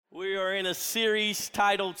in a series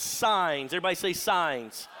titled Signs. Everybody say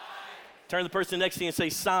signs. Turn to the person next to you and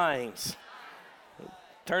say signs.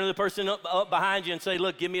 Turn to the person up behind you and say,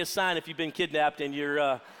 look, give me a sign if you've been kidnapped and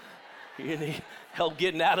you need help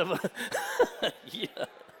getting out of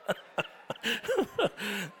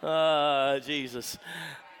Jesus.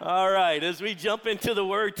 All right, as we jump into the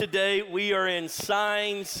Word today, we are in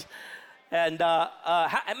signs. And,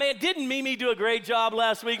 man, didn't Mimi do a great job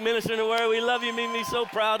last week ministering the Word? We love you, Mimi. So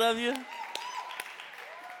proud of you.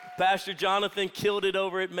 Pastor Jonathan killed it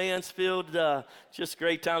over at Mansfield. Just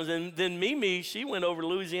great times. And then Mimi, she went over to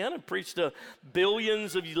Louisiana and preached to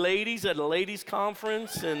billions of ladies at a ladies'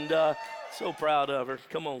 conference. And so proud of her.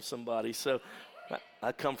 Come on, somebody. So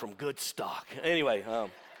I come from good stock. Anyway,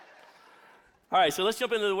 all right, so let's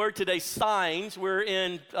jump into the Word today, signs. We're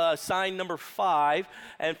in sign number 5,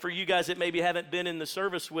 and for you guys that maybe haven't been in the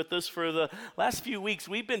service with us for the last few weeks,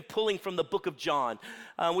 we've been pulling from the book of John.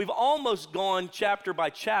 We've almost gone chapter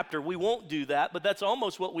by chapter. We won't do that, but that's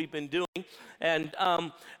almost what we've been doing. And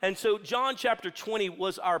so John chapter 20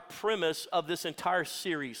 was our premise of this entire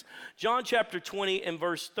series. John chapter 20 and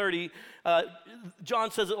verse 30,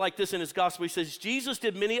 John says it like this in his gospel. He says, Jesus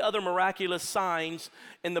did many other miraculous signs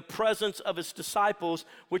in the presence of his disciples,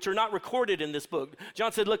 which are not recorded in this book.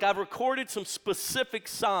 John said, look, I've recorded some specific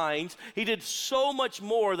signs. He did so much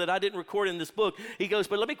more that I didn't record in this book. He goes,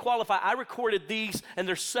 but let me qualify. I recorded these, and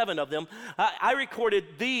there's 7 of them. I recorded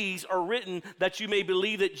these are written that you may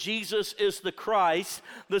believe that Jesus is the Christ,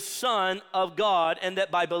 the Son of God, and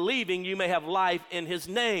that by believing you may have life in his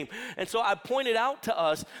name. And so I pointed out to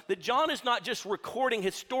us that John is not just recording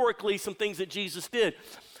historically some things that Jesus did.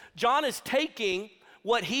 John is taking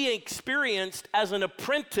what he experienced as an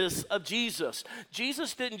apprentice of Jesus.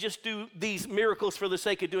 Jesus didn't just do these miracles for the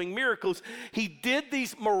sake of doing miracles. He did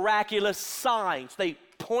these miraculous signs. They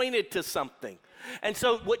pointed to something. And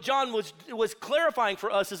so what John was clarifying for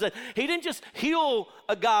us is that he didn't just heal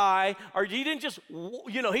a guy, or he didn't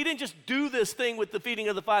just do this thing with the feeding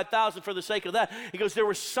of the 5,000 for the sake of that. He goes, there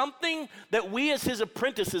was something that we as his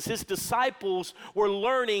apprentices, his disciples, were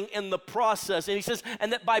learning in the process. And he says,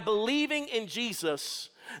 and that by believing in Jesus,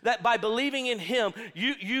 that by believing in him,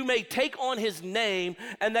 you may take on his name,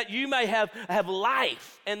 and that you may have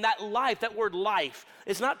life. And that life, that word life,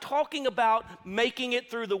 is not talking about making it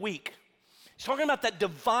through the week. He's talking about that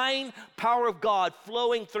divine power of God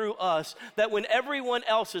flowing through us, that when everyone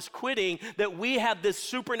else is quitting, that we have this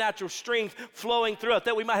supernatural strength flowing through us,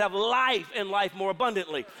 that we might have life and life more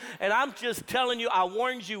abundantly. And I'm just telling you, I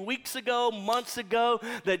warned you weeks ago, months ago,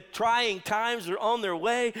 that trying times are on their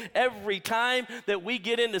way. Every time that we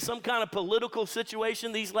get into some kind of political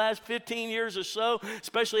situation these last 15 years or so,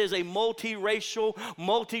 especially as a multiracial,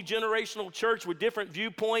 multi-generational church with different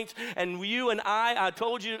viewpoints, and you and I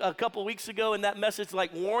told you a couple weeks ago, in that message,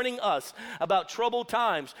 like warning us about troubled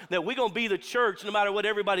times, that we're going to be the church no matter what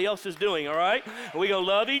everybody else is doing, all right? We're going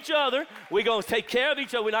to love each other. We're going to take care of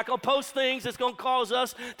each other. We're not going to post things that's going to cause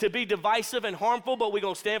us to be divisive and harmful, but we're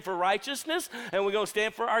going to stand for righteousness, and we're going to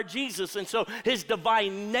stand for our Jesus. And so his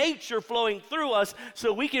divine nature flowing through us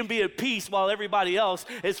so we can be at peace while everybody else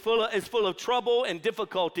is full of trouble and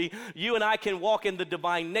difficulty. You and I can walk in the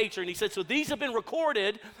divine nature. And he said, so these have been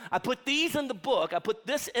recorded. I put these in the book. I put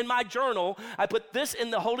this in my journal. I put this in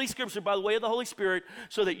the Holy Scripture by the way of the Holy Spirit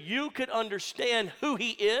so that you could understand who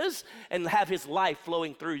he is and have his life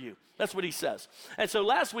flowing through you. That's what he says. And so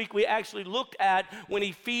last week we actually looked at when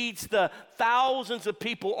he feeds the thousands of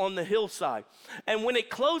people on the hillside. And when it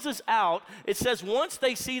closes out, it says once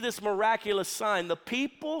they see this miraculous sign, the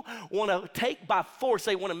people want to take by force,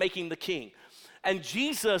 they want to make him the king. And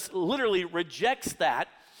Jesus literally rejects that.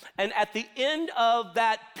 And at the end of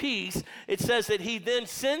that piece, it says that he then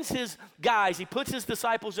sends his guys, he puts his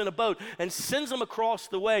disciples in a boat and sends them across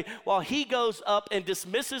the way while he goes up and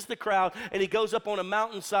dismisses the crowd, and he goes up on a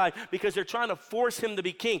mountainside because they're trying to force him to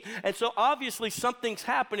be king. And so obviously something's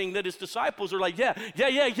happening that his disciples are like, yeah,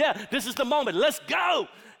 this is the moment, let's go.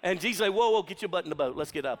 And Jesus is like, whoa, get your butt in the boat.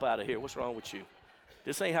 Let's get up out of here. What's wrong with you?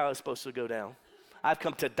 This ain't how it's supposed to go down. I've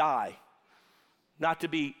come to die, not to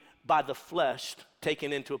be by the flesh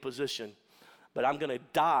taken into a position, but I'm going to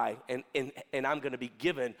die and I'm going to be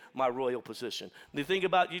given my royal position. The thing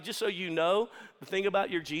about you, just so you know, the thing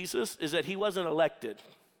about your Jesus is that he wasn't elected.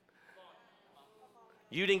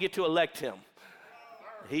 You didn't get to elect him.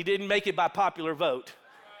 He didn't make it by popular vote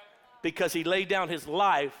because he laid down his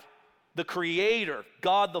life. The Creator,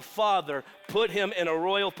 God the Father, put him in a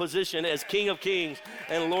royal position as King of Kings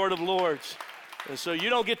and Lord of Lords. And so you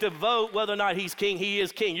don't get to vote whether or not he's king. He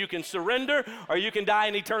is king. You can surrender or you can die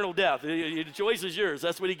in eternal death. The choice is yours.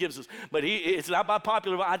 That's what he gives us. But it's not by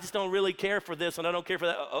popular vote. I just don't really care for this and I don't care for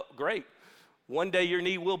that. Great. One day your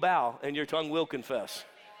knee will bow and your tongue will confess.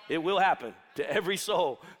 It will happen to every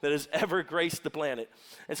soul that has ever graced the planet.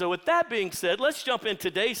 And so with that being said, let's jump in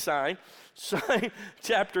today's sign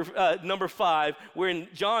chapter number 5. We're in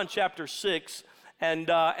John chapter 6 and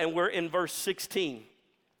we're in verse 16.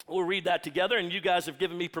 We'll read that together, and you guys have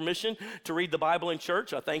given me permission to read the Bible in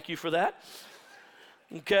church. I thank you for that.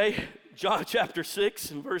 Okay, John chapter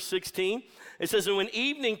 6 and verse 16. It says, and when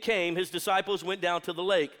evening came, his disciples went down to the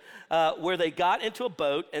lake, where they got into a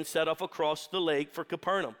boat and set off across the lake for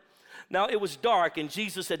Capernaum. Now it was dark, and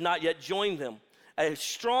Jesus had not yet joined them. A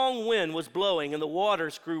strong wind was blowing, and the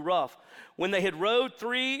waters grew rough. When they had rowed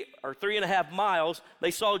 3 or 3.5 miles,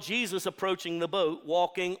 they saw Jesus approaching the boat,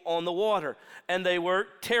 walking on the water, and they were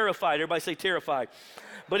terrified. Everybody say terrified.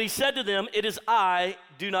 But he said to them, it is I,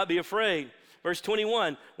 do not be afraid. Verse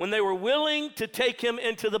 21, when they were willing to take him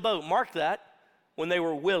into the boat, mark that, when they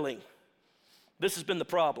were willing. This has been the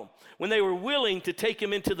problem. When they were willing to take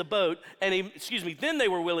him into the boat, then they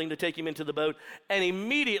were willing to take him into the boat, and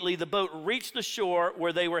immediately the boat reached the shore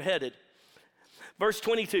where they were headed. Verse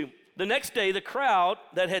 22, the next day the crowd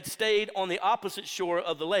that had stayed on the opposite shore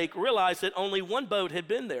of the lake realized that only one boat had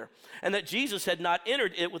been there, and that Jesus had not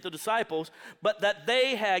entered it with the disciples, but that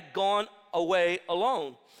they had gone away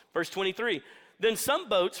alone. Verse 23, then some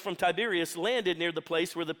boats from Tiberias landed near the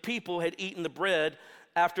place where the people had eaten the bread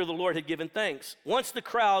after the Lord had given thanks. Once the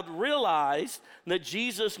crowd realized that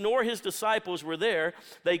Jesus nor his disciples were there,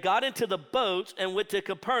 they got into the boats and went to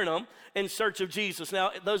Capernaum in search of Jesus.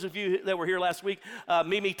 Now, those of you that were here last week,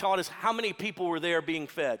 Mimi taught us how many people were there being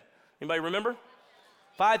fed. Anybody remember?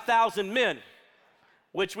 5,000 men,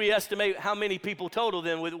 which we estimate how many people total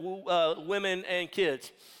then with women and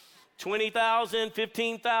kids. 20,000,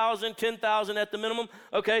 15,000, 10,000 at the minimum.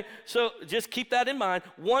 Okay, so just keep that in mind.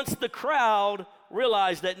 Once the crowd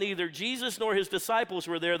realized that neither Jesus nor his disciples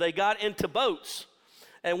were there, they got into boats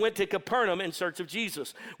and went to Capernaum in search of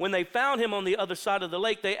Jesus. When they found him on the other side of the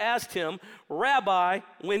lake, they asked him, Rabbi,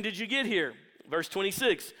 when did you get here? Verse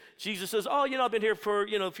 26, Jesus says, I've been here for,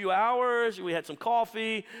 a few hours. We had some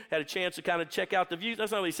coffee, had a chance to kind of check out the views.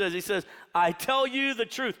 That's not what he says. He says, I tell you the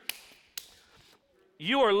truth.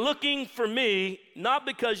 You are looking for me, not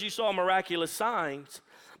because you saw miraculous signs,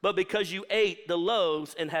 but because you ate the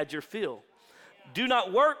loaves and had your fill. Do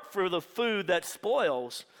not work for the food that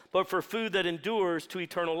spoils, but for food that endures to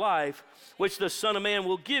eternal life, which the Son of Man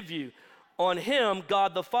will give you. On him,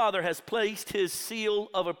 God the Father has placed his seal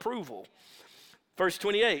of approval. Verse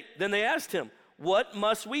 28, then they asked him, what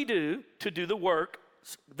must we do to do the work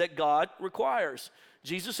that God requires?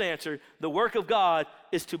 Jesus answered, the work of God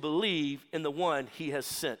is to believe in the one he has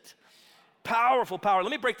sent. Powerful power. Let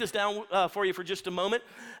me break this down for you for just a moment.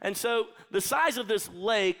 And so the size of this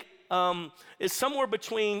lake is somewhere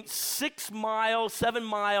between 6 miles, 7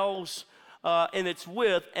 miles in its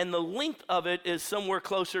width, and the length of it is somewhere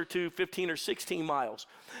closer to 15 or 16 miles.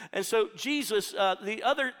 And so Jesus, the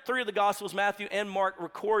other 3 of the Gospels, Matthew and Mark,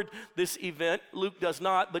 record this event. Luke does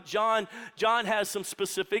not, but John has some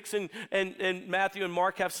specifics, and Matthew and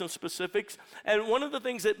Mark have some specifics. And one of the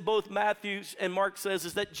things that both Matthew and Mark says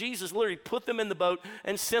is that Jesus literally put them in the boat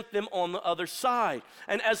and sent them on the other side.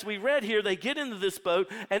 And as we read here, they get into this boat,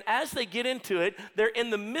 and as they get into it, they're in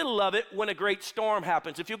the middle of it when a great storm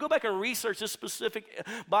happens. If you go back and research this specific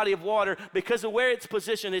body of water, because of where it's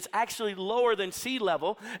positioned, it's actually lower than sea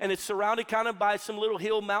level, and it's surrounded kind of by some little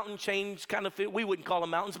hill mountain chains, kind of, we wouldn't call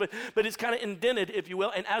them mountains, but it's kind of indented, if you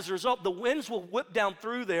will, and as a result, the winds will whip down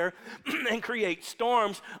through there and create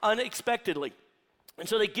storms unexpectedly. And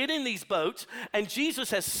so they get in these boats, and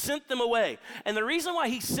Jesus has sent them away. And the reason why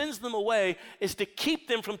he sends them away is to keep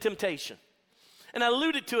them from temptation. And I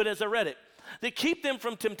alluded to it as I read it. To keep them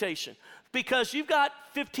from temptation. Because you've got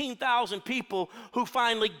 15,000 people who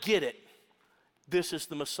finally get it. This is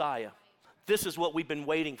the Messiah. This is what we've been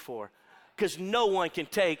waiting for. Because no one can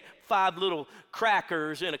take 5 little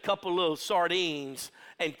crackers and a couple little sardines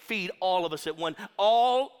and feed all of us at one.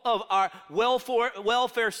 All of our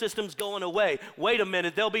welfare systems going away. Wait a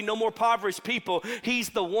minute, there'll be no more impoverished people. He's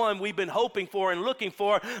the one we've been hoping for and looking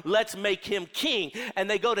for. Let's make him king. And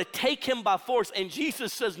they go to take him by force, and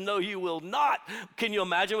Jesus says, no, you will not. Can you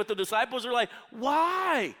imagine what the disciples are like?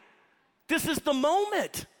 Why? This is the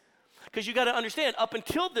moment. Because you got to understand, up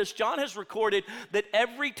until this, John has recorded that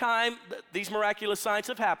every time these miraculous signs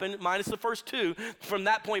have happened, minus the first two, from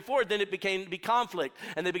that point forward, then it became to be conflict,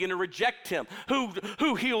 and they begin to reject him.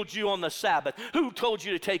 Who healed you on the Sabbath? Who told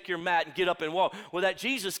you to take your mat and get up and walk? Well, that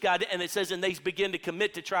Jesus got it, and it says, and they begin to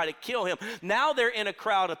commit to try to kill him. Now they're in a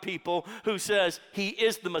crowd of people who says, he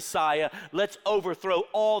is the Messiah. Let's overthrow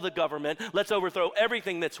all the government. Let's overthrow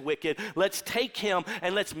everything that's wicked. Let's take him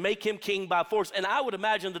and let's make him king by force. And I would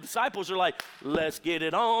imagine the disciples are like, let's get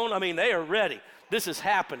it on. I mean, they are ready. This is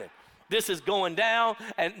happening. This is going down.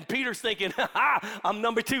 And Peter's thinking, I'm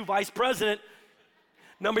number 2, vice president.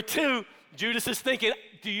 Number 2, Judas is thinking,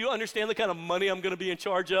 do you understand the kind of money I'm going to be in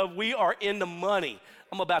charge of? We are in the money.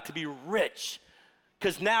 I'm about to be rich.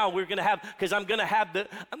 Because now we're going to have, because I'm going to have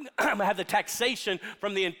the taxation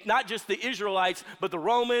from not just the Israelites, but the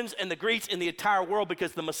Romans and the Greeks in the entire world,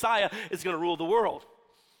 because the Messiah is going to rule the world.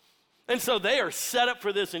 And so they are set up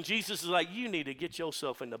for this, and Jesus is like, you need to get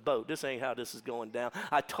yourself in the boat. This ain't how this is going down.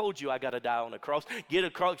 I told you I got to die on the cross.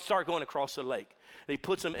 Start going across the lake. And he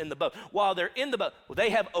puts them in the boat. While they're in the boat, they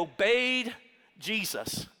have obeyed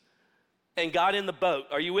Jesus and got in the boat.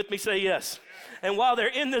 Are you with me? Say yes. And while they're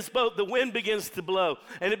in this boat, the wind begins to blow,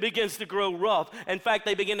 and it begins to grow rough. In fact,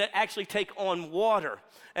 they begin to actually take on water.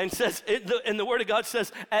 And the Word of God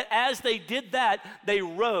says, as they did that, they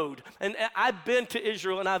rowed. And I've been to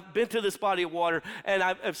Israel, and I've been to this body of water, and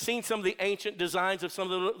I've seen some of the ancient designs of some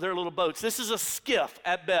of their little boats. This is a skiff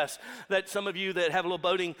at best, that some of you that have a little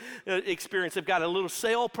boating experience, they've got a little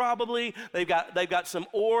sail probably. They've got some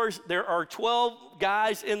oars. There are 12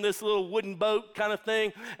 guys in this little wooden boat kind of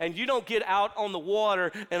thing, and you don't get out on the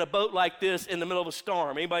water in a boat like this in the middle of a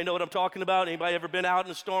storm. Anybody know what I'm talking about? Anybody ever been out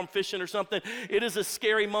in a storm fishing or something? It is a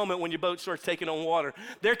scary moment when your boat starts taking on water.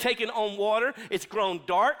 They're taking on water. It's grown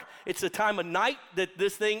dark. It's the time of night that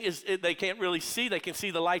this thing is, they can't really see. They can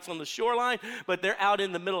see the lights on the shoreline, but they're out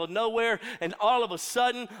in the middle of nowhere, and all of a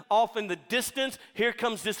sudden, off in the distance, here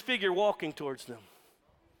comes this figure walking towards them.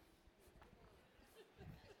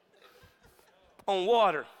 On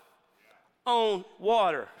water. On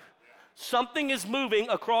water. Something is moving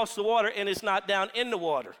across the water, and it's not down in the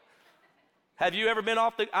water. Have you ever been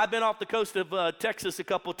I've been off the coast of Texas a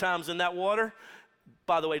couple times in that water.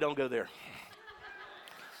 By the way, don't go there.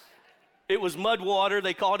 It was mud water.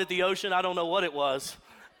 They called it the ocean. I don't know what it was.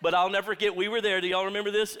 But I'll never forget, we were there. Do y'all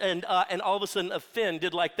remember this? And all of a sudden, a fin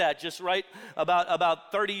did like that, just right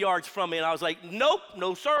about 30 yards from me. And I was like, nope,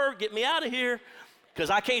 no, sir, get me out of here, because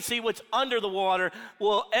I can't see what's under the water.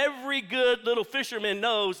 Well, every good little fisherman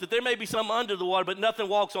knows that there may be something under the water, but nothing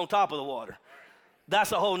walks on top of the water.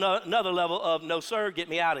 That's a whole another level of, no, sir, get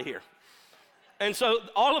me out of here. And so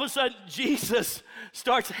all of a sudden, Jesus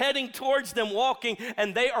starts heading towards them walking,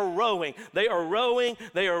 and they are rowing. They are rowing.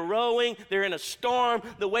 They are rowing. They're in a storm.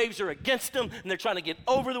 The waves are against them, and they're trying to get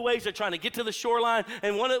over the waves. They're trying to get to the shoreline.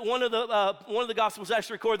 And one of the Gospels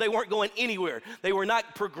actually record they weren't going anywhere. They were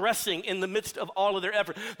not progressing in the midst of all of their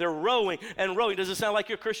effort. They're rowing and rowing. Does it sound like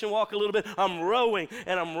your Christian walk a little bit? I'm rowing,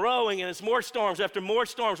 and it's more storms after more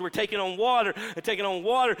storms. We're taking on water and taking on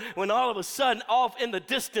water, when all of a sudden, off in the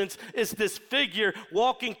distance is this figure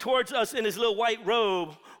walking towards us in his little white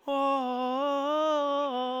robe. Oh.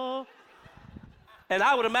 And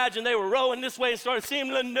I would imagine they were rowing this way and started seeing,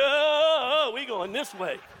 no, we going this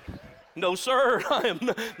way. No, sir,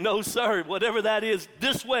 no, sir, whatever that is,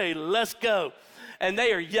 this way, let's go. And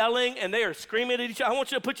they are yelling and they are screaming at each other. I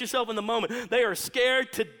want you to put yourself in the moment. They are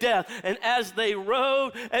scared to death. And as they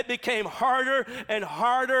rowed, it became harder and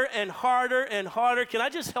harder and harder and harder. Can I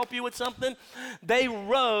just help you with something? They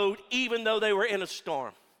rowed even though they were in a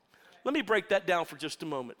storm. Let me break that down for just a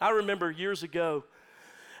moment. I remember years ago,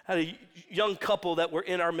 I had a young couple that were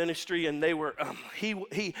in our ministry, and they were,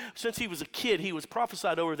 since he was a kid, he was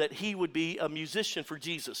prophesied over that he would be a musician for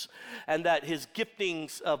Jesus, and that his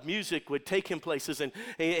giftings of music would take him places, and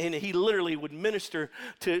he literally would minister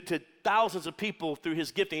to thousands of people through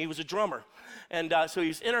his gifting. He was a drummer. And so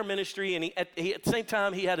he's in our ministry, and at the same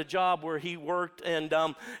time, he had a job where he worked and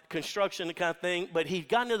construction and kind of thing. But he'd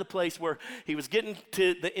gotten to the place where he was getting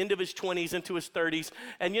to the end of his 20s, into his 30s.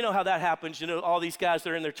 And you know how that happens. You know, all these guys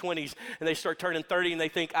that are in their 20s, and they start turning 30, and they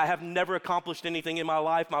think, I have never accomplished anything in my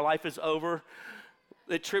life. My life is over.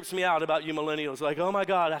 It trips me out about you millennials. Like, oh, my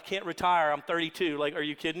God, I can't retire. I'm 32. Like, are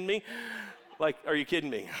you kidding me? Like, are you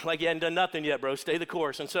kidding me? Like, you hadn't done nothing yet, bro. Stay the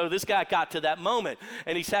course. And so this guy got to that moment,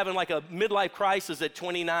 and he's having like a midlife crisis at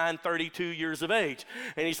 29, 32 years of age.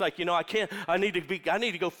 And he's like, you know, I need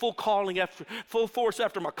to go full force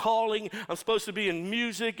after my calling. I'm supposed to be in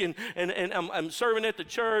music, and I'm serving at the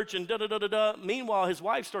church, and da-da-da-da-da. Meanwhile, his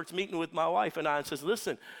wife starts meeting with my wife and I and says,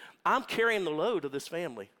 listen, I'm carrying the load of this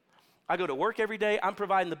family. I go to work every day. I'm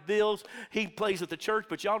providing the bills. He plays at the church,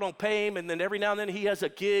 but y'all don't pay him. And then every now and then he has a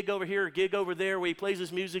gig over here, a gig over there where he plays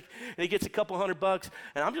his music and he gets a couple $100.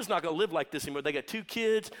 And I'm just not going to live like this anymore. They got 2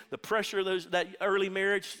 kids, the pressure of that early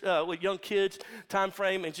marriage with young kids time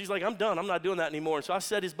frame. And she's like, I'm done. I'm not doing that anymore. And so I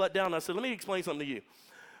set his butt down and I said, let me explain something to you.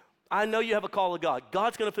 I know you have a call of God.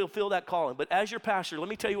 God's going to fulfill that calling. But as your pastor, let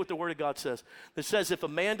me tell you what the Word of God says. It says if a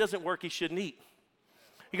man doesn't work, he shouldn't eat.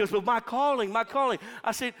 He goes, well, my calling.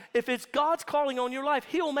 I said, if it's God's calling on your life,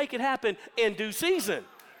 he'll make it happen in due season.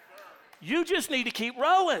 You just need to keep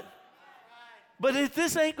rowing. But if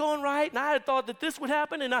this ain't going right, and I had thought that this would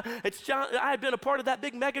happen, and I had been a part of that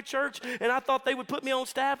big mega church, and I thought they would put me on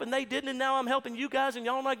staff, and they didn't, and now I'm helping you guys, and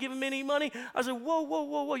y'all not giving me any money. I said,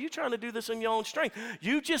 whoa, you're trying to do this in your own strength.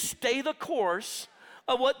 You just stay the course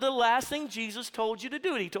of what the last thing Jesus told you to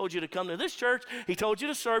do. And he told you to come to this church. He told you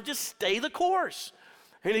to serve. Just stay the course.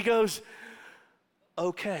 And he goes,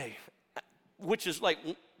 okay, which is like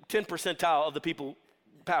 10 percentile of the people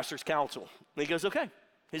pastors counsel. And he goes, okay.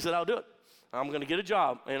 He said, I'll do it. I'm going to get a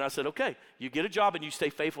job. And I said, okay, you get a job and you stay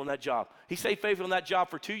faithful in that job. He stayed faithful in that job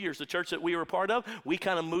for 2 years. The church that we were a part of, we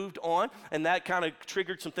kind of moved on, and that kind of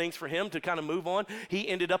triggered some things for him to kind of move on. He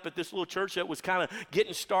ended up at this little church that was kind of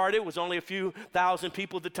getting started. It was only a few thousand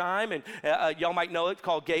people at the time, and y'all might know it,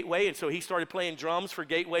 called Gateway. And so he started playing drums for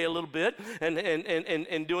Gateway a little bit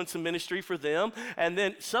and doing some ministry for them. And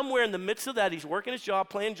then somewhere in the midst of that, he's working his job,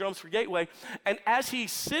 playing drums for Gateway. And as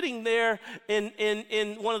he's sitting there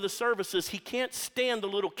in one of the services, he can't stand the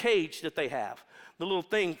little cage that they have, the little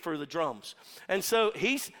thing for the drums. And so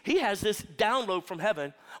he has this download from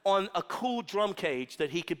heaven on a cool drum cage that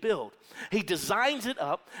he could build. He designs it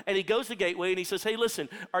up, and he goes to Gateway, and he says, hey, listen,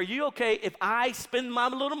 are you okay if I spend my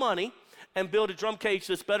little money and build a drum cage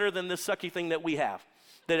that's better than this sucky thing that we have,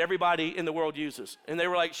 that everybody in the world uses? And they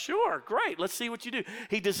were like, sure, great, let's see what you do.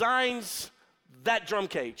 He designs that drum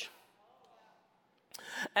cage.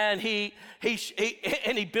 And he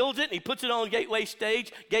builds it, and he puts it on Gateway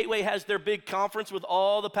stage. Gateway has their big conference with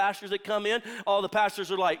all the pastors that come in. All the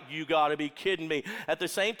pastors are like, you got to be kidding me. At the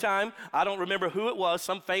same time, I don't remember who it was,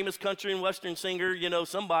 some famous country and western singer,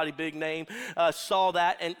 somebody big name, saw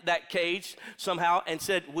that and that cage somehow and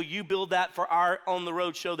said, will you build that for our On the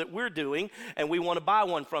Road show that we're doing, and we want to buy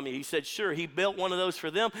one from you? He said, sure. He built one of those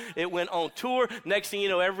for them. It went on tour. Next thing you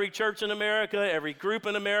know, every church in America, every group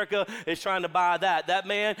in America is trying to buy that. That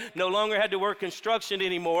man no longer had to work construction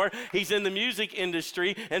anymore. He's in the music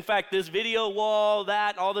industry. In fact, this video wall,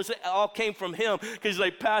 all this, all came from him, because he's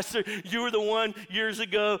like, Pastor, you were the one years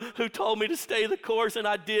ago who told me to stay the course, and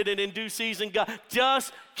I did, and in due season, God,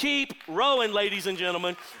 just keep rowing, ladies and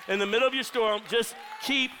gentlemen. In the middle of your storm, just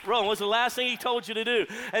keep rowing. What's the last thing he told you to do?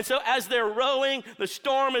 And so as they're rowing, the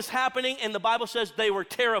storm is happening, and the Bible says they were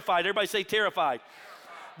terrified. Everybody say terrified.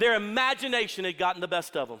 Their imagination had gotten the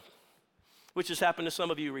best of them, which has happened to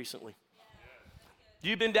some of you recently.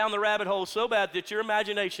 You've been down the rabbit hole so bad that your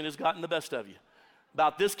imagination has gotten the best of you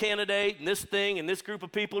about this candidate and this thing and this group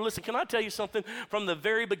of people. Listen, can I tell you something? From the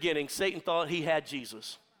very beginning, Satan thought he had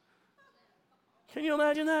Jesus. Can you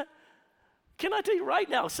imagine that? Can I tell you right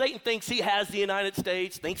now, Satan thinks he has the United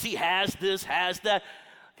States, thinks he has this, has that.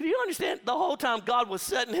 Do you understand? The whole time God was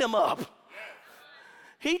setting him up.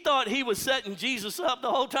 He thought he was setting Jesus up the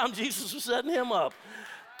whole time Jesus was setting him up.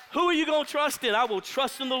 Who are you going to trust in? I will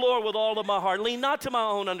trust in the Lord with all of my heart. Lean not to my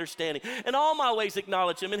own understanding. In all my ways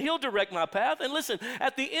acknowledge him, and he'll direct my path. And listen,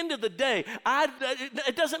 at the end of the day,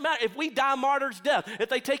 it doesn't matter if we die martyr's death. If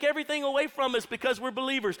they take everything away from us because we're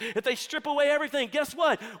believers, if they strip away everything, guess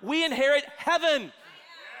what? We inherit heaven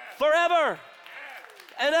forever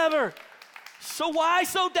and ever. So why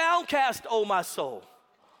so downcast, O my soul?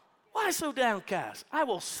 Why so downcast? I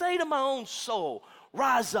will say to my own soul,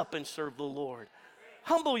 rise up and serve the Lord.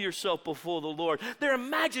 Humble yourself before the Lord. Their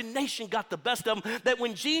imagination got the best of them, that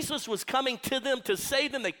when Jesus was coming to them to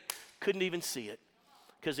save them, they couldn't even see it,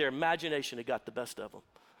 because their imagination had got the best of them.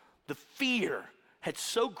 The fear had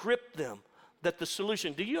so gripped them that the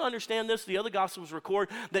solution, do you understand this? The other Gospels record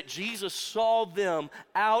that Jesus saw them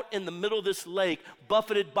out in the middle of this lake,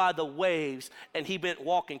 buffeted by the waves, and he went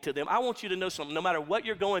walking to them. I want you to know something. No matter what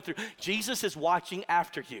you're going through, Jesus is watching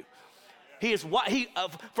after you. He is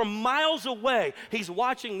from miles away, he's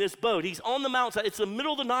watching this boat. He's on the mountainside. It's the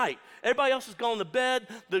middle of the night. Everybody else has gone to bed.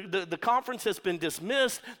 The conference has been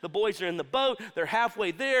dismissed. The boys are in the boat. They're halfway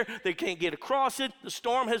there. They can't get across it. The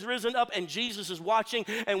storm has risen up, and Jesus is watching.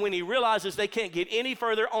 And when he realizes they can't get any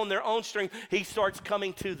further on their own strength, he starts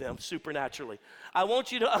coming to them supernaturally. I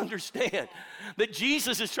want you to understand that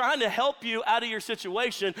Jesus is trying to help you out of your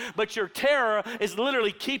situation, but your terror is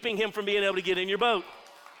literally keeping him from being able to get in your boat.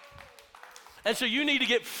 And so you need to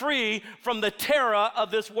get free from the terror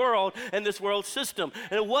of this world and this world system.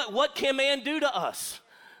 And what can man do to us?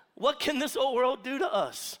 What can this old world do to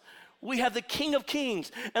us? We have the King of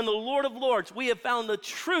Kings and the Lord of Lords. We have found the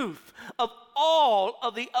truth of all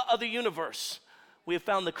of the universe. We have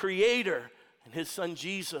found the Creator and His Son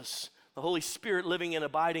Jesus, the Holy Spirit living and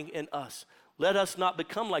abiding in us. Let us not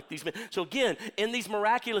become like these men. So again, in these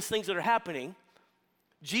miraculous things that are happening,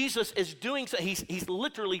 Jesus is doing so. He's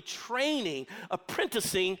literally training,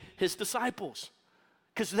 apprenticing His disciples.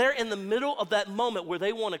 Because they're in the middle of that moment where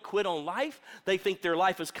they want to quit on life. They think their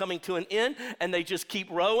life is coming to an end, and they just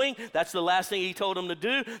keep rowing. That's the last thing He told them to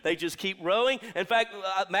do. They just keep rowing. In fact,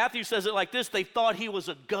 Matthew says it like this: they thought He was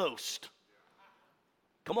a ghost.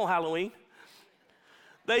 Come on, Halloween.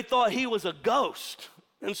 They thought He was a ghost.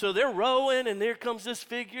 And so they're rowing, and there comes this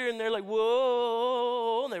figure, and they're like,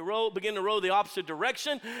 whoa, and they begin to row the opposite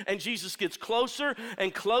direction, and Jesus gets closer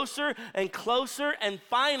and closer and closer, and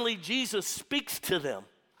finally Jesus speaks to them.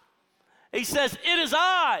 He says, "It is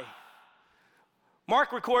I."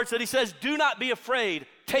 Mark records that he says, "Do not be afraid,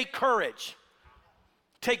 take courage."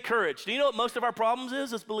 Take courage. Do you know what most of our problems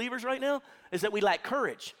is as believers right now? Is that we lack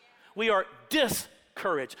courage. We are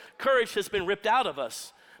discouraged. Courage has been ripped out of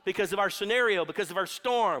us because of our scenario, because of our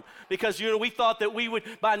storm, because, we thought that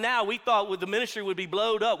by now we thought the ministry would be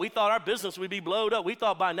blowed up. We thought our business would be blowed up. We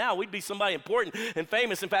thought by now we'd be somebody important and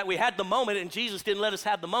famous. In fact, we had the moment, and Jesus didn't let us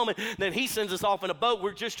have the moment. Then He sends us off in a boat.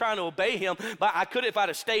 We're just trying to obey Him. But if I'd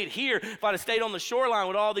have stayed here, if I'd have stayed on the shoreline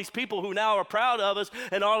with all these people who now are proud of us,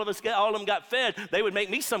 and all of them got fed, they would make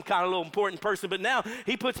me some kind of little important person. But now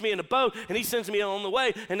He puts me in a boat, and He sends me on the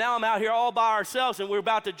way, and now I'm out here all by ourselves, and we're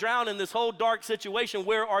about to drown in this whole dark situation.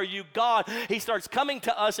 Where are you, God? He starts coming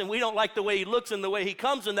to us, and we don't like the way He looks and the way He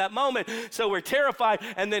comes in that moment, so we're terrified,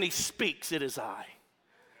 and then He speaks. "It is I.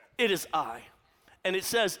 It is I." And it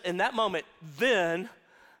says in that moment, then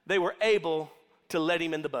they were able to let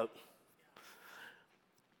Him in the boat.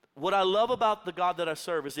 What I love about the God that I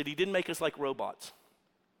serve is that He didn't make us like robots.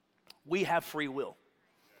 We have free will.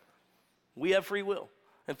 We have free will.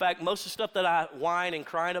 In fact, most of the stuff that I whine and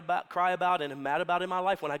cry about and am mad about in my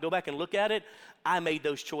life, when I go back and look at it, I made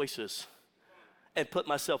those choices and put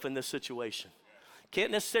myself in this situation.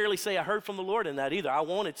 Can't necessarily say I heard from the Lord in that either. I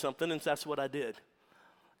wanted something, and that's what I did.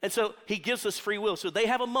 And so He gives us free will. So they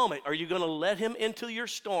have a moment. Are you going to let Him into your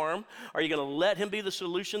storm? Are you going to let Him be the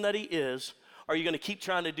solution that He is? Or are you going to keep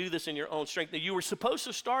trying to do this in your own strength? Now, you were supposed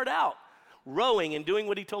to start out rowing and doing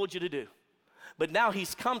what He told you to do. But now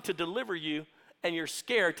He's come to deliver you, and you're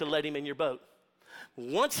scared to let Him in your boat.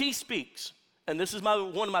 Once He speaks, and this is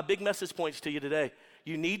one of my big message points to you today,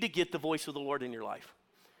 you need to get the voice of the Lord in your life.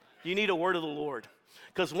 You need a word of the Lord.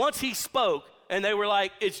 Because once He spoke, and they were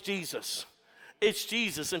like, "It's Jesus. It's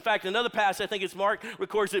Jesus." In fact, another passage, I think it's Mark,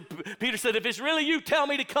 records that Peter said, "If it's really you, tell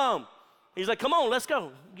me to come." He's like, "Come on, let's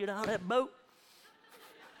go." Get out of that boat.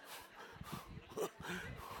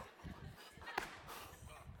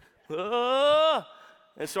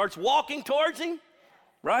 And starts walking towards Him,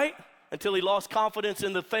 right? Until he lost confidence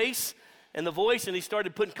in the face and the voice, and he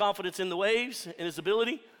started putting confidence in the waves and his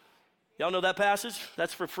ability. Y'all know that passage?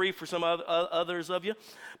 That's for free for some others of you.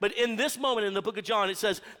 But in this moment in the book of John, it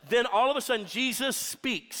says, then all of a sudden Jesus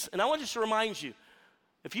speaks. And I want just to remind you,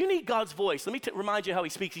 if you need God's voice, let me remind you how He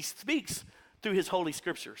speaks. He speaks through His holy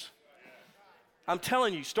scriptures. I'm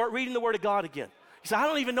telling you, start reading the Word of God again. You say, I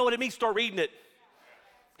don't even know what it means. Start reading it.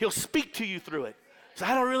 He'll speak to you through it. So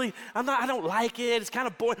I don't like it. It's kind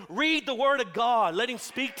of boring. Read the Word of God. Let Him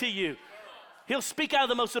speak to you. He'll speak out of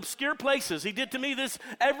the most obscure places. He did to me this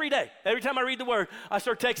every day. Every time I read the Word, I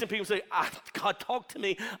start texting people and say, God, talk to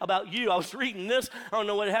me about you. I was reading this. I don't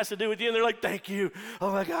know what it has to do with you. And they're like, thank you.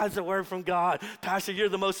 Oh, my God, it's a word from God. Pastor, you're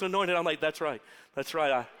the most anointed. I'm like, that's right. That's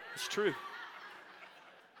right. It's true.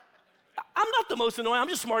 I'm not the most anointed. I'm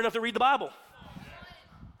just smart enough to read the Bible.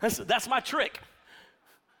 That's my trick.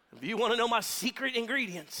 If you want to know my secret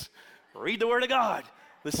ingredients, read the Word of God,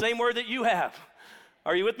 the same word that you have.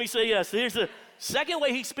 Are you with me? Say yes. Here's the second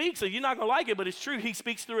way He speaks. So you're not going to like it, but it's true. He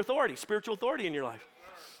speaks through authority, spiritual authority in your life.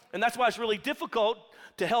 And that's why it's really difficult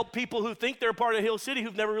to help people who think they're a part of Hill City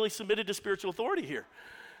who've never really submitted to spiritual authority here.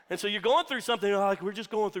 And so you're going through something like, we're just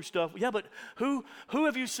going through stuff. Yeah, but who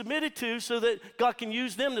have you submitted to so that God can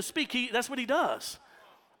use them to speak? That's what He does.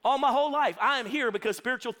 All my whole life, I am here because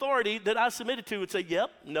spiritual authority that I submitted to would say, yep,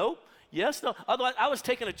 no, yes, no. Otherwise, I was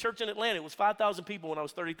taking a church in Atlanta. It was 5,000 people when I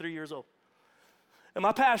was 33 years old. And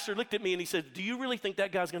my pastor looked at me and he said, do you really think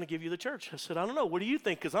that guy's going to give you the church? I said, I don't know. What do you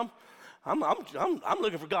think? Because I'm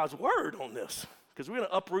looking for God's word on this. Because we're going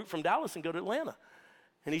to uproot from Dallas and go to Atlanta.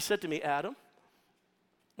 And he said to me, Adam,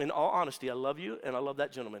 in all honesty, I love you and I love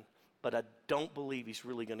that gentleman. but I don't believe he's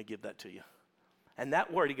really going to give that to you. And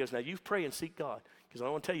that word, he goes, now you pray and seek God, because I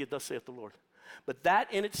want to tell you, thus saith the Lord. But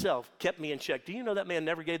that in itself kept me in check. Do you know that man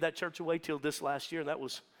never gave that church away till this last year, and that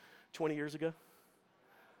was 20 years ago?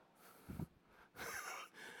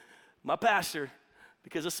 My pastor,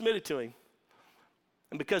 because I submitted to him,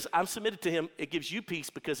 and because I'm submitted to him, it gives you peace,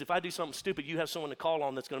 because if I do something stupid, you have someone to call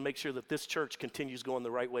on that's going to make sure that this church continues going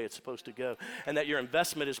the right way it's supposed to go, and that your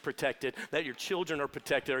investment is protected, that your children are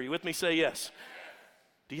protected. Are you with me? Say yes.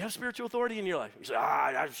 Do you have spiritual authority in your life? You say,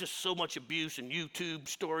 there's just so much abuse and YouTube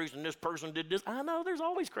stories, and this person did this. I know, there's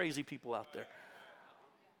always crazy people out there.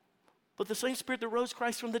 But the same Spirit that rose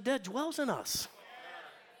Christ from the dead dwells in us.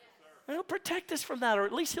 And he'll protect us from that, or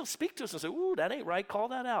at least he'll speak to us and say, ooh, that ain't right, call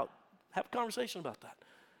that out. Have a conversation about that.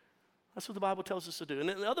 That's what the Bible tells us to do. And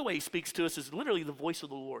the other way he speaks to us is literally the voice of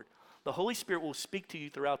the Lord. The Holy Spirit will speak to you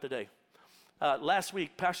throughout the day. Last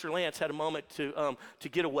week, Pastor Lance had a moment to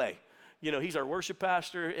get away. You know, he's our worship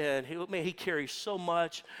pastor, and he carries so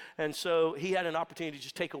much. And so he had an opportunity to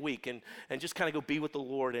just take a week and just kind of go be with the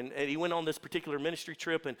Lord. And he went on this particular ministry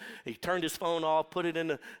trip, and he turned his phone off, put it in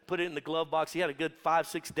the glove box. He had a good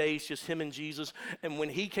 5-6 days, just him and Jesus. And when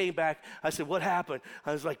he came back, I said, what happened?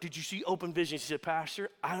 I was like, did you see open visions? He said,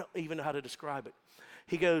 Pastor, I don't even know how to describe it.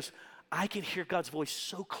 He goes, I can hear God's voice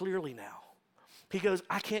so clearly now. He goes,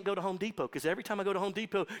 I can't go to Home Depot, because every time I go to Home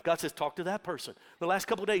Depot, God says, talk to that person. The last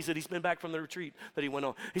couple of days that he's been back from the retreat that he went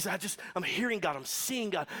on, he said, I'm hearing God, I'm seeing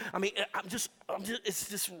God. I mean, it's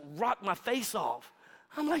just rocked my face off.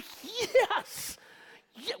 I'm like, yes.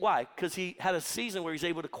 Yeah. Why? Because he had a season where he's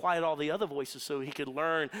able to quiet all the other voices so he could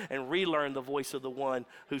learn and relearn the voice of the one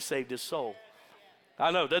who saved his soul.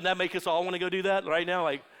 I know, doesn't that make us all want to go do that right now?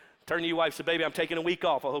 Like, turn to your wife and say, baby, I'm taking a week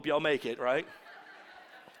off. I hope y'all make it, right?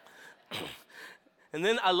 And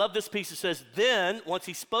then I love this piece. It says, then, once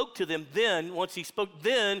he spoke to them, once he spoke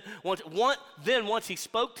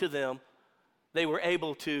to them, they were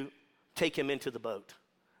able to take him into the boat.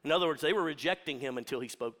 In other words, they were rejecting him until he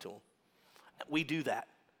spoke to them. We do that.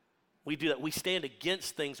 We stand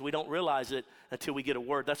against things. We don't realize it until we get a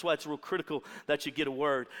word. That's why it's real critical that you get a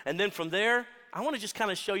word. And then from there, I want to just kind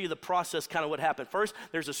of show you the process, kind of what happened. First,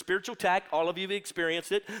 there's a spiritual attack. All of you have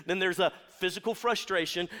experienced it. Then there's a physical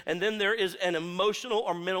frustration. And then there is an emotional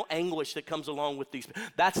or mental anguish that comes along with these.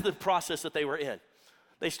 That's the process that they were in.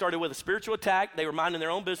 They started with a spiritual attack. They were minding their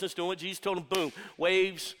own business, doing what Jesus told them. Boom,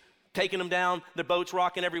 waves, taking them down, the boat's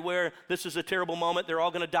rocking everywhere. This is a terrible moment. They're all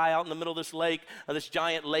going to die out in the middle of this lake, this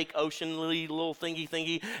giant lake, ocean-y little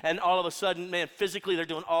thingy. And all of a sudden, man, physically they're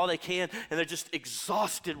doing all they can, and they're just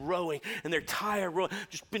exhausted rowing, and they're tired rowing.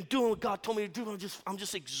 Just been doing what God told me to do. I'm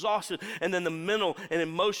just exhausted. And then the mental and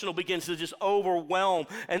emotional begins to just overwhelm.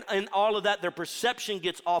 And all of that, their perception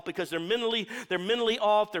gets off because they're mentally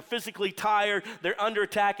off. They're physically tired. They're under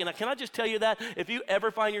attack. And can I just tell you that if you ever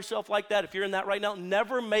find yourself like that, if you're in that right now,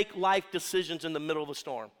 never make life decisions in the middle of a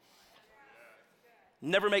storm.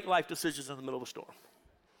 Never make life decisions in the middle of a storm.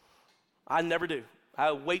 I never do.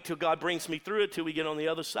 I wait till God brings me through it, till we get on the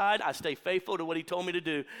other side. I stay faithful to what he told me to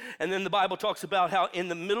do. And then the Bible talks about how in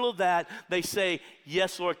the middle of that, they say,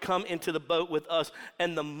 yes, Lord, come into the boat with us.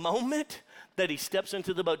 And the moment that he steps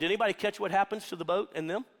into the boat, did anybody catch what happens to the boat and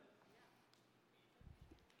them?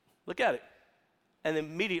 Look at it. And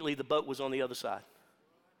immediately the boat was on the other side.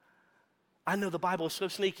 I know the Bible is so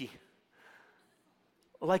sneaky.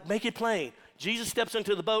 Like, make it plain. Jesus steps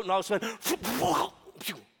into the boat, and all of a sudden,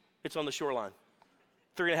 it's on the shoreline,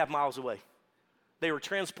 3.5 miles away. They were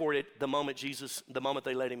transported the moment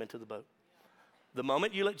they let him into the boat. The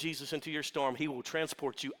moment you let Jesus into your storm, he will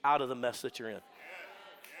transport you out of the mess that you're in.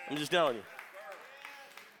 I'm just telling you.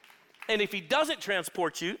 And if he doesn't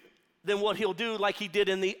transport you, then what he'll do, like he did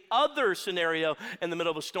in the other scenario in the middle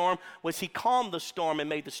of a storm, was he calmed the storm and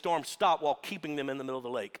made the storm stop while keeping them in the middle of the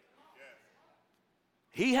lake.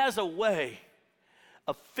 He has a way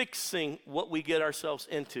of fixing what we get ourselves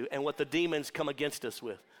into and what the demons come against us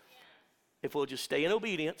with. If we'll just stay in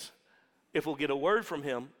obedience, if we'll get a word from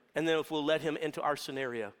him, and then if we'll let him into our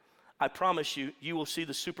scenario, I promise you, you will see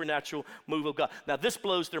the supernatural move of God. Now, this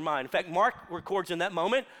blows their mind. In fact, Mark records in that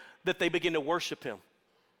moment that they begin to worship him.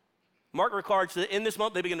 Mark records that in this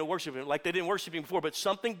moment, they begin to worship him like they didn't worship him before, but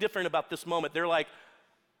something different about this moment. They're like,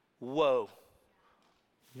 whoa,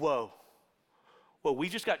 we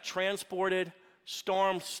just got transported,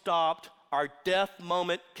 storm stopped, our death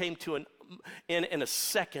moment came to in a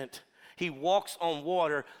second. He walks on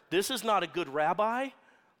water. This is not a good rabbi.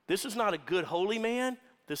 This is not a good holy man.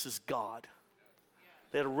 This is God.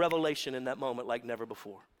 They had a revelation in that moment like never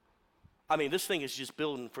before. I mean, this thing is just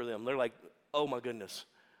building for them. They're like, oh my goodness.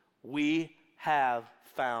 We have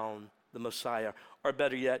found the Messiah. Or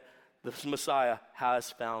better yet, the Messiah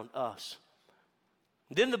has found us.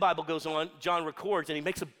 Then the Bible goes on, John records, and he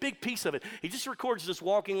makes a big piece of it. He just records this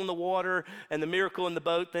walking on the water and the miracle in the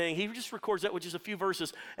boat thing. He just records that with just a few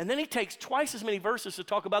verses. And then he takes twice as many verses to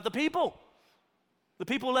talk about the people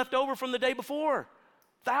left over from the day before.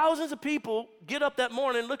 Thousands of people get up that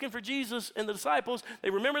morning looking for Jesus and the disciples. They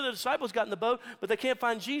remember the disciples got in the boat, but they can't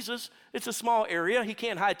find Jesus. It's a small area. He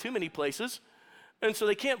can't hide too many places. And so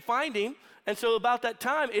they can't find him. And so about that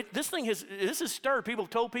time, this has stirred people.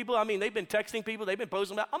 Told people, I mean, they've been texting people. They've been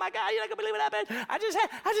posting about, oh my God, you're not going to believe what happened. I just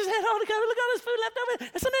had all the cover. Look at all this food left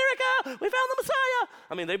over. It's a miracle. We found the Messiah.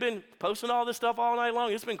 I mean, they've been posting all this stuff all night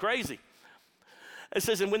long. It's been crazy. It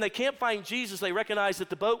says, and when they can't find Jesus, they recognize that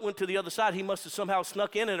the boat went to the other side. He must have somehow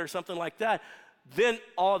snuck in it or something like that. Then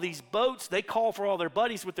all these boats, they call for all their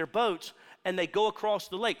buddies with their boats, and they go across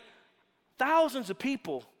the lake. Thousands of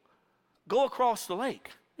people go across the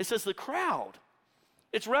lake. It says the crowd.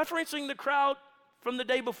 It's referencing the crowd from the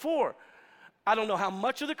day before. I don't know how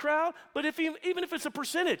much of the crowd, but even if it's a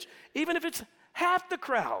percentage, even if it's half the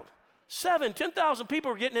crowd, 10,000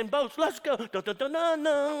 people are getting in boats. Let's go.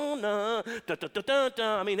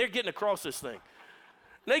 I mean, they're getting across this thing.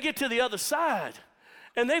 And they get to the other side,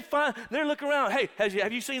 and they're looking around. Hey,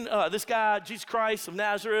 have you seen this guy, Jesus Christ of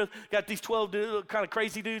Nazareth? Got these 12 kind of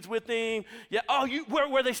crazy dudes with him. Yeah. Oh,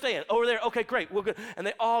 where are they staying? Over there. Okay, great. We're good. And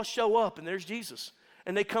they all show up, and there's Jesus.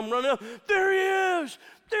 And they come running up. There he is.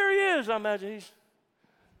 There he is. I imagine he's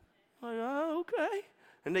like, oh, okay.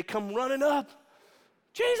 And they come running up.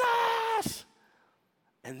 Jesus!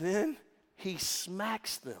 And then he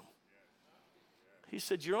smacks them. He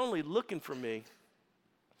said, you're only looking for me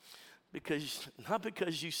not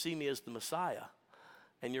because you see me as the Messiah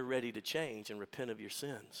and you're ready to change and repent of your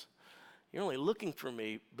sins. You're only looking for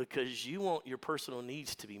me because you want your personal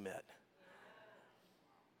needs to be met.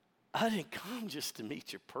 I didn't come just to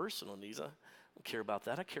meet your personal needs. I don't care about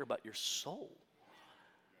that. I care about your soul.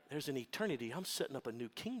 There's an eternity. I'm setting up a new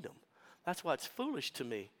kingdom. That's why it's foolish to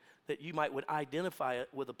me that you would identify it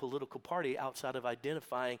with a political party outside of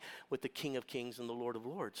identifying with the King of Kings and the Lord of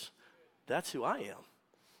Lords. That's who I am.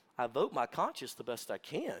 I vote my conscience the best I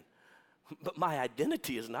can, but my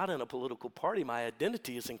identity is not in a political party. My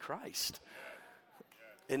identity is in Christ.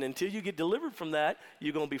 And until you get delivered from that,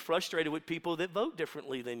 you're going to be frustrated with people that vote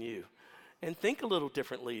differently than you and think a little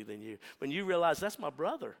differently than you. When you realize that's my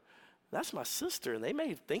brother, that's my sister, and they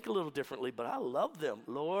may think a little differently, but I love them.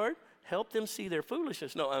 Lord, help them see their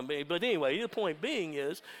foolishness. But anyway, the point being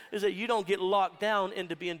is that you don't get locked down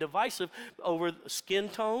into being divisive over skin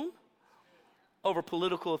tone, over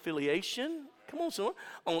political affiliation. Come on, someone.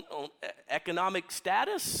 On economic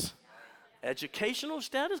status, educational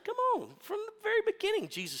status. Come on. From the very beginning,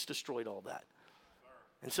 Jesus destroyed all that.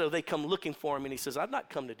 And so they come looking for him, and he says, I've not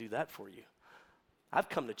come to do that for you. I've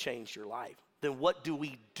come to change your life. Then what do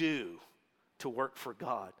we do to work for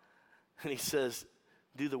God? And he says,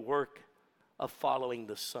 do the work of following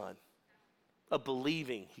the Son, of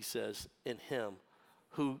believing, he says, in him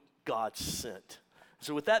who God sent.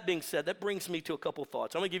 So with that being said, that brings me to a couple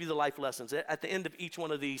thoughts. I'm going to give you the life lessons. At the end of each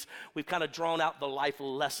one of these, we've kind of drawn out the life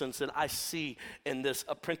lessons that I see in this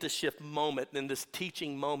apprenticeship moment, in this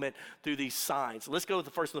teaching moment through these signs. Let's go with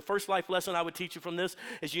the first one. The first life lesson I would teach you from this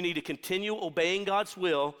is you need to continue obeying God's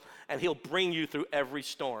will, and he'll bring you through every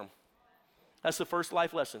storm. That's the first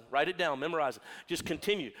life lesson. Write it down, memorize it. Just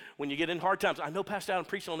continue. When you get in hard times, I know Pastor Adam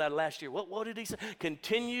preached on that last year. What did he say?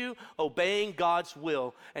 Continue obeying God's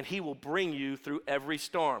will, and he will bring you through every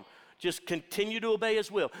storm. Just continue to obey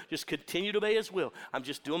his will. Just continue to obey his will. I'm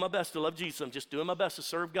just doing my best to love Jesus. I'm just doing my best to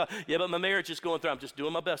serve God. Yeah, but my marriage is going through. I'm just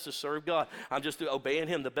doing my best to serve God. I'm just obeying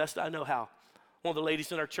him the best I know how. One of the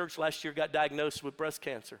ladies in our church last year got diagnosed with breast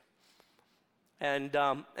cancer. And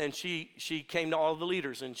she came to all the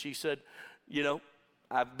leaders, and she said, you know,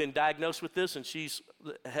 I've been diagnosed with this, and she's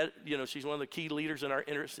one of the key leaders in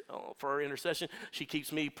for our intercession. She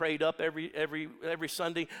keeps me prayed up every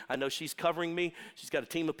Sunday. I know she's covering me. She's got a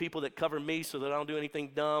team of people that cover me so that I don't do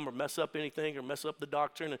anything dumb or mess up anything or mess up the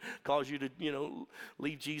doctrine and cause you to,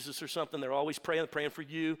 leave Jesus or something. They're always praying for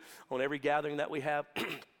you on every gathering that we have.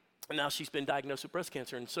 And now she's been diagnosed with breast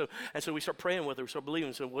cancer. And so we start praying with her. We start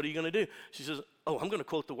believing. So what are you going to do? She says, I'm going to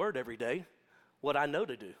quote the word every day, what I know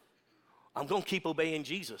to do. I'm going to keep obeying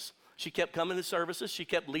Jesus. She kept coming to services. She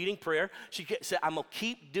kept leading prayer. She said, I'm going to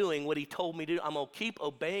keep doing what he told me to do. I'm going to keep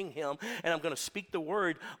obeying him, and I'm going to speak the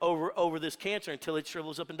word over this cancer until it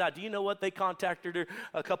shrivels up and dies. Do you know what? They contacted her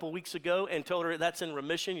a couple weeks ago and told her that's in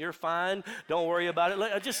remission. You're fine. Don't worry about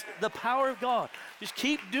it. Just the power of God. Just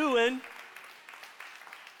keep doing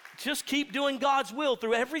God's will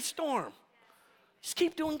through every storm. Just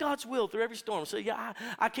keep doing God's will through every storm. So yeah,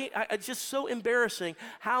 I can't, it's just so embarrassing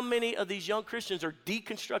how many of these young Christians are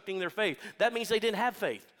deconstructing their faith. That means they didn't have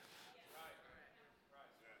faith.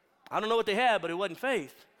 I don't know what they had, but it wasn't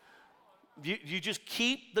faith. You just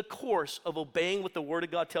keep the course of obeying what the Word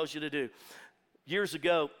of God tells you to do. Years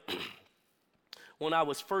ago, when I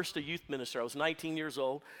was first a youth minister, I was 19 years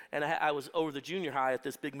old, and I was over the junior high at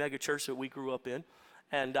this big mega church that we grew up in,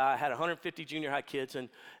 and I had 150 junior high kids,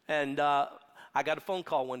 and I got a phone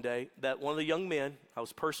call one day that one of the young men, I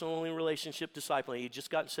was personally in relationship discipling, he had just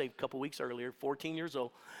gotten saved a couple weeks earlier, 14 years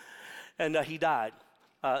old, and he died.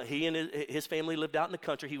 He and his family lived out in the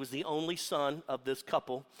country. He was the only son of this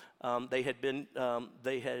couple. They had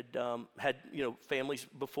had families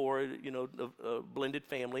before, a blended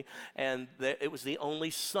family, and it was the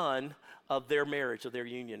only son of their marriage, of their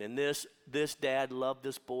union. And this dad loved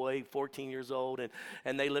this boy, 14 years old,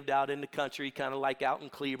 and they lived out in the country, kind of like out in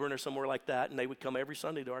Cleburne or somewhere like that, and they would come every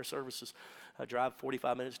Sunday to our services. Drive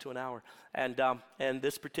 45 minutes to an hour. And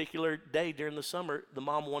this particular day during the summer, the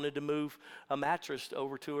mom wanted to move a mattress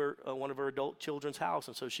over to her one of her adult children's house.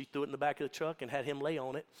 And so she threw it in the back of the truck and had him lay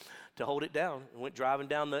on it to hold it down. And went driving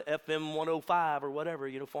down the FM 105 or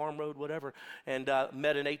whatever, Farm Road, whatever, and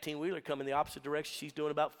met an 18-wheeler coming the opposite direction. She's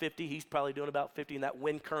doing about 50. He's probably doing about 50. And that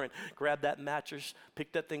wind current grabbed that mattress,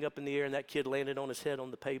 picked that thing up in the air, and that kid landed on his head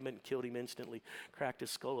on the pavement and killed him instantly, cracked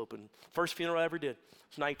his skull open. First funeral I ever did.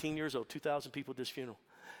 I was 19 years old, 2,000 people at this funeral.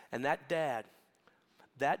 And that dad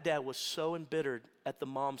was so embittered at the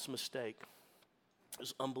mom's mistake. It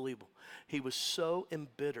was unbelievable. He was so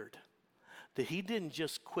embittered that he didn't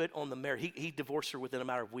just quit on the marriage. He divorced her within a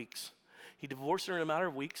matter of weeks. He divorced her in a matter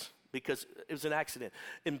of weeks because it was an accident.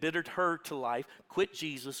 Embittered her to life, quit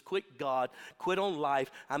Jesus, quit God, quit on life.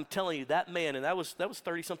 I'm telling you, that man, and that was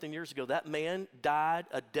 30-something years ago, that man died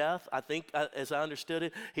a death, I think, as I understood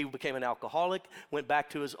it. He became an alcoholic, went back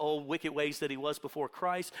to his old wicked ways that he was before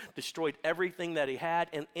Christ, destroyed everything that he had,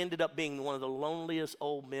 and ended up being one of the loneliest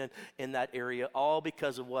old men in that area, all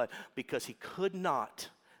because of what? Because he could not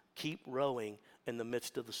keep rowing in the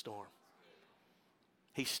midst of the storm.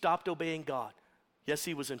 He stopped obeying God. Yes,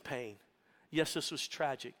 he was in pain. Yes, this was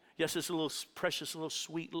tragic. Yes, this little precious, little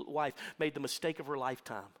sweet little wife made the mistake of her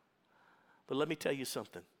lifetime. But let me tell you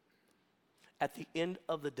something. At the end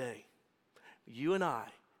of the day, you and I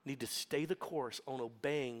need to stay the course on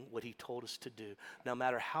obeying what he told us to do, no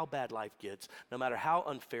matter how bad life gets, no matter how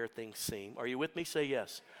unfair things seem. Are you with me? Say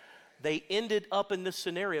yes. They ended up in this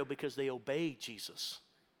scenario because they obeyed Jesus.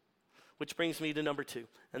 Which brings me to number 2,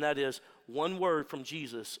 and that is one word from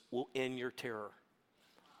Jesus will end your terror.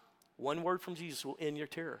 One word from Jesus will end your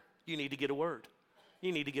terror. You need to get a word.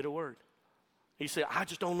 You need to get a word. You say, I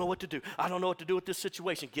just don't know what to do. I don't know what to do with this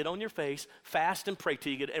situation. Get on your face, fast and pray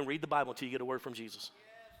till you get, and read the Bible until you get a word from Jesus.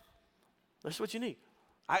 That's what you need.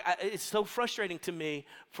 It's so frustrating to me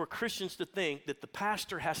for Christians to think that the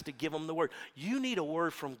pastor has to give them the word. You need a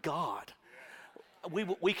word from God.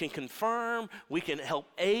 We can confirm, we can help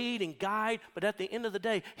aid and guide, but at the end of the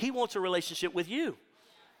day, he wants a relationship with you.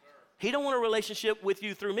 He don't want a relationship with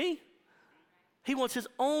you through me. He wants his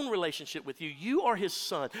own relationship with you. You are his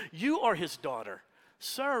son. You are his daughter.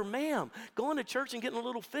 Sir, ma'am, going to church and getting a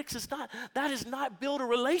little fix that is not build a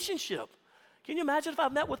relationship. Can you imagine if I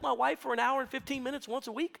met with my wife for an hour and 15 minutes once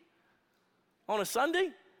a week on a Sunday?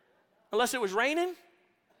 Unless it was raining?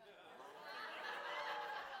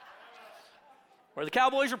 Or the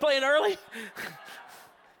Cowboys were playing early?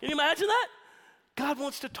 Can you imagine that? God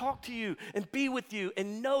wants to talk to you and be with you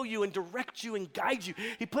and know you and direct you and guide you.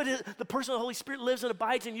 He put the person of the Holy Spirit lives and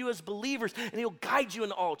abides in you as believers, and he'll guide you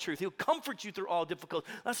into all truth. He'll comfort you through all difficulty.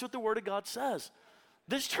 That's what the Word of God says.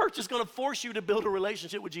 This church is going to force you to build a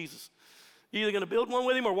relationship with Jesus. You're either going to build one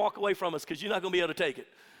with him or walk away from us because you're not going to be able to take it.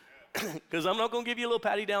 Because I'm not going to give you little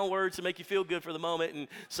patty down words to make you feel good for the moment and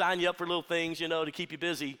sign you up for little things, to keep you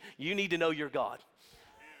busy. You need to know your God.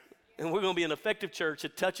 And we're going to be an effective church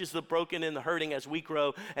that touches the broken and the hurting as we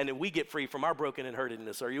grow, and then we get free from our broken and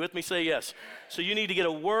hurtedness. Are you with me? Say yes. So you need to get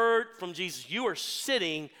a word from Jesus. You are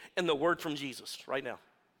sitting in the word from Jesus right now.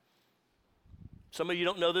 Some of you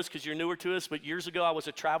don't know this because you're newer to us, but years ago I was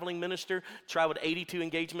a traveling minister, traveled 82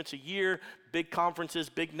 engagements a year, big conferences,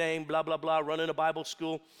 big name, blah, blah, blah, running a Bible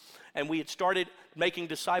school. And we had started making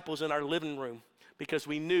disciples in our living room because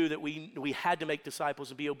we knew that we had to make disciples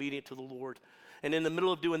and be obedient to the Lord. And in the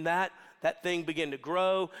middle of doing that, that thing began to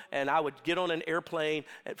grow, and I would get on an airplane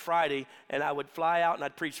at Friday, and I would fly out, and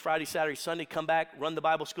I'd preach Friday, Saturday, Sunday, come back, run the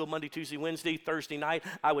Bible school Monday, Tuesday, Wednesday, Thursday night.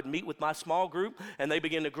 I would meet with my small group, and they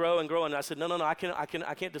began to grow and grow. And I said, no, I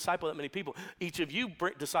can't disciple that many people. Each of you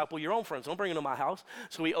disciple your own friends. Don't bring them to my house.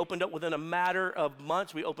 So we opened up within a matter of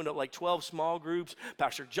months. We opened up like 12 small groups.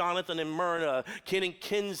 Pastor Jonathan and Myrna, Ken and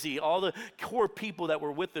Kinsey, all the core people that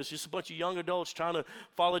were with us, just a bunch of young adults trying to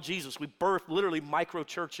follow Jesus. We birthed literally micro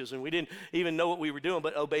churches, and we didn't even know what we were doing,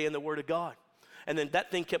 but obeying the word of God. And then that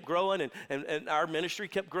thing kept growing, and our ministry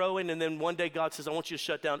kept growing. And then one day God says, I want you to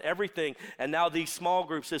shut down everything. And now these small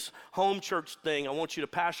groups, this home church thing, I want you to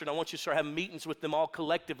pastor it. I want you to start having meetings with them all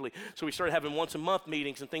collectively. So we started having once a month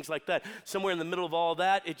meetings and things like that. Somewhere in the middle of all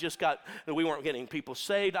that, it just got, we weren't getting people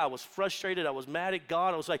saved. I was frustrated. I was mad at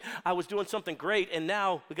God. I was like, I was doing something great. And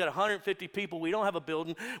now we got 150 people. We don't have a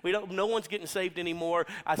building. No one's getting saved anymore.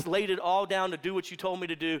 I laid it all down to do what you told me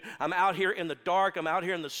to do. I'm out here in the dark. I'm out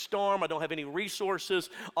here in the storm. I don't have any resources.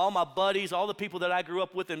 All my buddies, all the people that I grew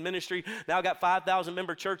up with in ministry, now I got 5,000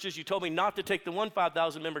 member churches. You told me not to take the one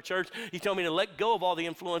 5,000 member church. You told me to let go of all the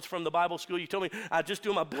influence from the Bible school. You told me I just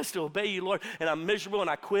do my best to obey you, Lord, and I'm miserable and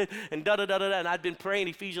I quit and da-da-da-da-da. And I'd been praying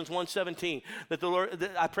Ephesians 1:17 that the Lord,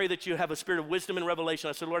 I pray that you have a spirit of wisdom and revelation.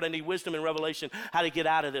 I said, Lord, I need wisdom and revelation how to get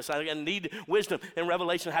out of this. I need wisdom and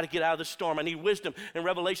revelation how to get out of the storm. I need wisdom and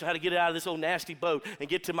revelation how to get out of this old nasty boat and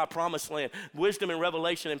get to my promised land. Wisdom and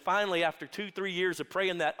revelation. And finally, after 2-3 years of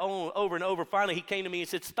praying that over and over, finally he came to me and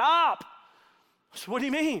said, stop. I said, what do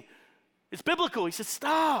you mean? It's biblical. He said,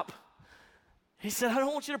 stop. He said, I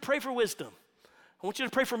don't want you to pray for wisdom. I want you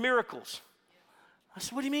to pray for miracles. I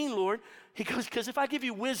said, what do you mean, Lord? He goes, because if I give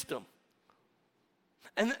you wisdom,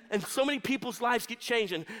 and so many people's lives get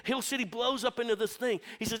changed, and Hill City blows up into this thing.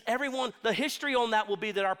 He says, everyone, the history on that will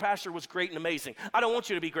be that our pastor was great and amazing. I don't want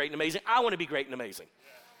you to be great and amazing. I want to be great and amazing.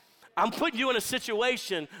 I'm putting you in a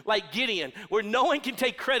situation like Gideon where no one can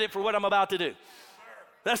take credit for what I'm about to do.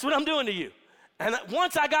 That's what I'm doing to you. And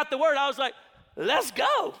once I got the word, I was like, let's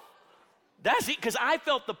go. That's it, because I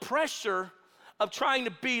felt the pressure of trying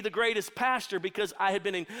to be the greatest pastor because I'd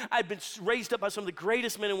been raised up by some of the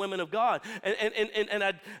greatest men and women of God,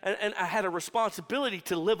 and I had a responsibility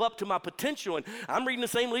to live up to my potential. And I'm reading the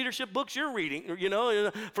same leadership books you're reading,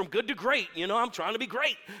 from good to great. I'm trying to be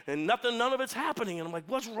great, and none of it's happening. And I'm like,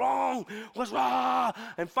 what's wrong? What's wrong?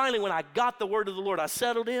 And finally, when I got the word of the Lord, I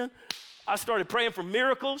settled in. I started praying for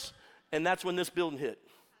miracles, and that's when this building hit.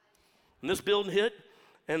 And this building hit.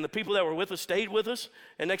 And the people that were with us stayed with us.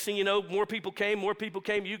 And next thing you know, more people came.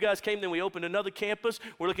 You guys came. Then we opened another campus.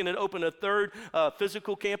 We're looking at opening a third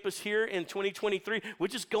physical campus here in 2023. We're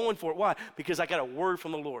just going for it. Why? Because I got a word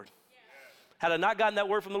from the Lord. Yeah. Had I not gotten that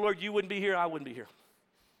word from the Lord, you wouldn't be here. I wouldn't be here.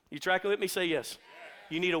 You tracking with me? Say yes.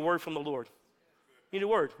 Yeah. You need a word from the Lord. You need a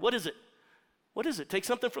word. What is it? What is it? Take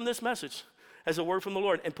something from this message as a word from the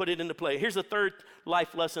Lord and put it into play. Here's the third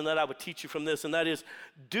life lesson that I would teach you from this, and that is,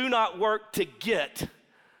 do not work to get,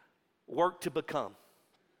 work to become.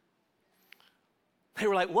 They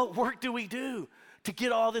were like, what work do we do to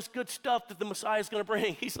get all this good stuff that the Messiah is going to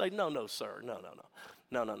bring? He's like, no, sir. No.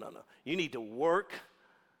 You need to work.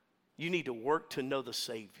 You need to work to know the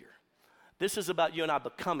Savior. This is about you and I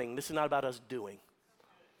becoming. This is not about us doing.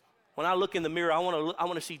 When I look in the mirror, I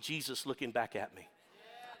want to see Jesus looking back at me.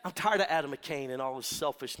 I'm tired of Adam Mccain and all his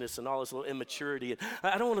selfishness and all his little immaturity.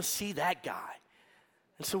 I don't want to see that guy.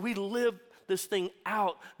 And so we live this thing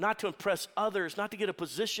out, not to impress others, not to get a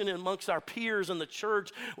position amongst our peers in the church.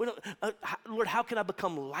 Lord, how can I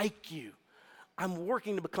become like you? I'm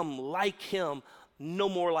working to become like him, no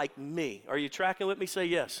more like me. Are you tracking with me? Say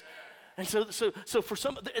yes. And so for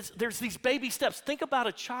some, there's these baby steps. Think about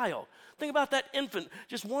a child. Think about that infant,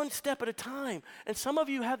 just one step at a time. And some of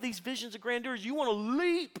you have these visions of grandeur. You want to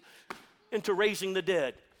leap into raising the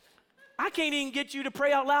dead. I can't even get you to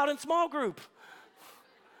pray out loud in small group.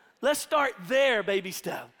 Let's start there, baby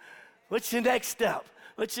step. What's your next step?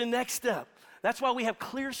 What's your next step? That's why we have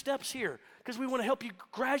clear steps here, because we want to help you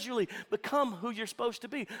gradually become who you're supposed to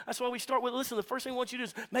be. That's why we start with, listen, the first thing I want you to do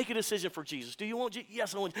is make a decision for Jesus. Do you want Jesus?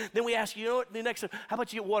 Yes, I want you. Then we ask you, what, the next step, how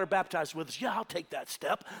about you get water baptized with us? Yeah, I'll take that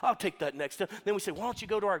step. I'll take that next step. Then we say, why don't you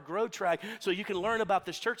go to our Grow Track so you can learn about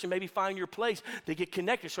this church and maybe find your place to get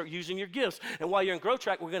connected, start using your gifts. And while you're in Grow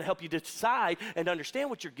Track, we're going to help you decide and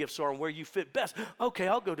understand what your gifts are and where you fit best. Okay,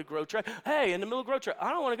 I'll go to Grow Track. Hey, in the middle of Grow Track,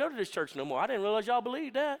 I don't want to go to this church no more. I didn't realize y'all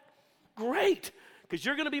believed that. Great, because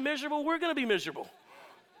you're going to be miserable, we're going to be miserable.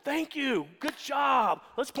 Thank you, good job.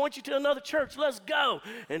 Let's point you to another church, let's go.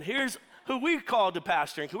 And here's Who we're called to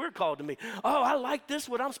pastoring, who we're called to me. Oh, I like this,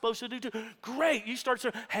 what I'm supposed to do too. Great, you start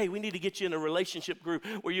saying, hey, we need to get you in a relationship group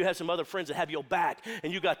where you have some other friends that have your back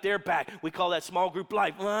and you got their back. We call that small group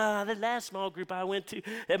life. The last small group I went to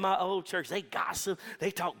at my old church, they gossip,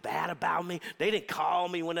 they talk bad about me. They didn't call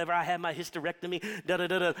me whenever I had my hysterectomy,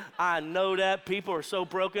 da-da-da-da. I know that people are so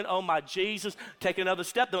broken. Oh my Jesus, take another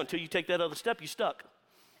step though. Until you take that other step, you stuck.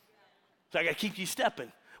 So I gotta keep you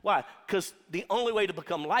stepping. Why? Because the only way to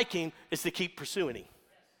become like him is to keep pursuing him.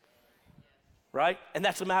 Right? And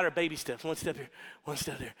that's a matter of baby steps. One step here, one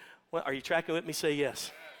step there. Well, are you tracking with me? Say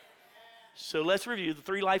yes. So let's review the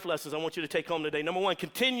 3 life lessons I want you to take home today. Number 1,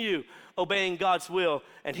 continue obeying God's will,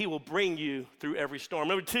 and he will bring you through every storm.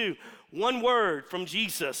 Number 2, one word from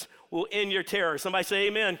Jesus will end your terror. Somebody say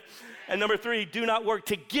amen. And number 3, do not work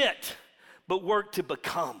to get, but work to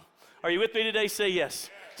become. Are you with me today? Say yes.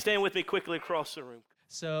 Stand with me quickly across the room.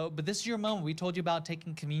 So, but this is your moment. We told you about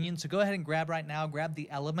taking communion, so go ahead and grab right now, grab the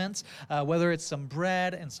elements, whether it's some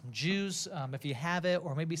bread and some juice, if you have it,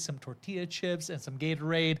 or maybe some tortilla chips and some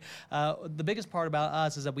Gatorade. The biggest part about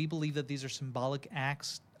us is that we believe that these are symbolic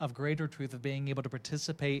acts of greater truth, of being able to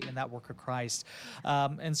participate in that work of Christ.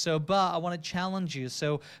 But I want to challenge you.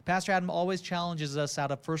 So Pastor Adam always challenges us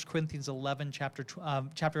out of 1 Corinthians 11, chapter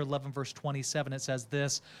 11, verse 27. It says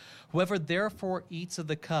this, whoever therefore eats of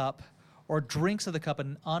the cup or drinks of the cup in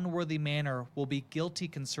an unworthy manner will be guilty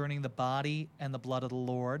concerning the body and the blood of the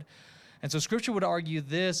Lord. And so Scripture would argue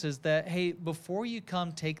this is that, hey, before you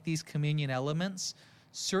come take these communion elements,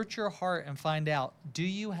 search your heart and find out, do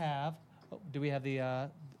we have the,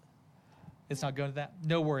 it's not going to that?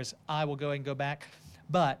 No worries, I will go and go back.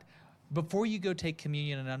 But before you go take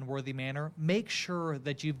communion in an unworthy manner, make sure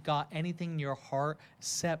that you've got anything in your heart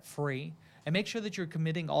set free. And make sure that you're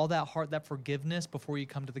committing all that heart, that forgiveness before you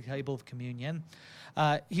come to the table of communion.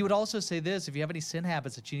 He would also say this, if you have any sin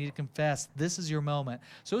habits that you need to confess, this is your moment.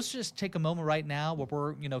 So let's just take a moment right now where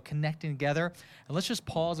we're connecting together, and let's just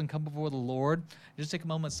pause and come before the Lord. Just take a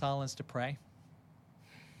moment of silence to pray.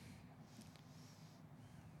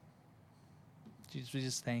 Jesus, we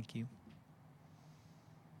just thank you.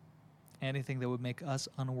 Anything that would make us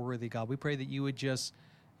unworthy, God, we pray that you would just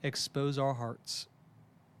expose our hearts.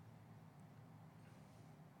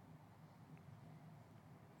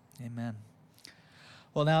 Amen.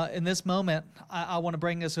 Well, now, in this moment, I want to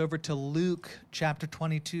bring us over to Luke chapter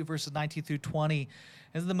 22, verses 19 through 20.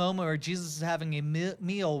 This is the moment where Jesus is having a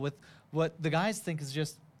meal with what the guys think is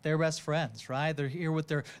just their best friends, right? They're here with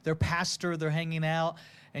their pastor, they're hanging out,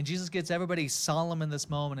 and Jesus gets everybody solemn in this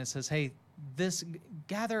moment and says, hey,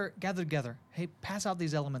 gather together. Hey, pass out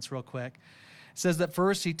these elements real quick. It says that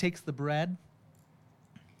first he takes the bread,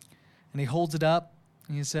 and he holds it up,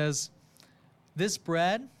 and he says, this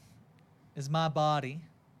bread is my body.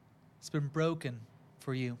 It's been broken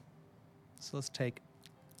for you. So let's take.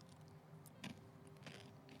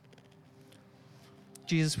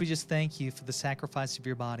 Jesus, we just thank you for the sacrifice of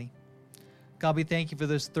your body. God, we thank you for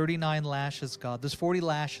those 39 lashes, God, those 40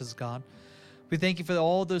 lashes, God. We thank you for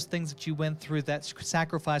all those things that you went through, that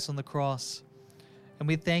sacrifice on the cross. And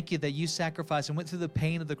we thank you that you sacrificed and went through the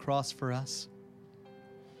pain of the cross for us.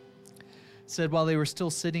 It said while they were still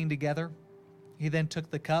sitting together, he then took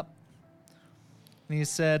the cup, and he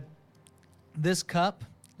said, this cup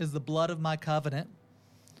is the blood of my covenant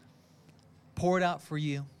poured out for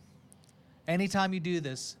you. Anytime you do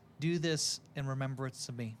this in remembrance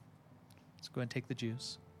of me. Let's go ahead and take the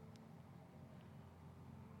juice.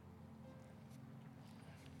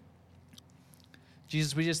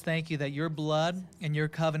 Jesus, we just thank you that your blood and your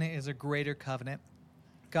covenant is a greater covenant.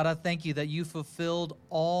 God, I thank you that you fulfilled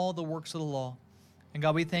all the works of the law. And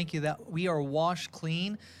God, we thank you that we are washed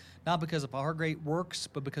clean, not because of our great works,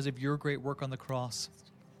 but because of your great work on the cross.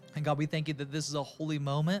 And God, we thank you that this is a holy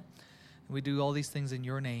moment, and we do all these things in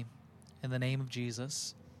your name, in the name of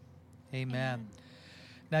Jesus. Amen.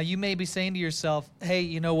 Now, you may be saying to yourself, hey,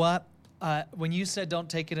 you know what? When you said don't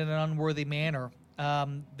take it in an unworthy manner,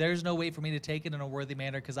 there's no way for me to take it in a worthy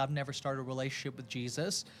manner because I've never started a relationship with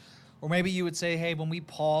Jesus. Or maybe you would say, hey, when we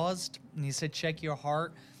paused and he said check your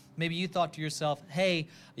heart, maybe you thought to yourself, hey,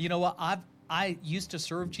 you know what, I used to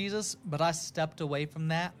serve Jesus, but I stepped away from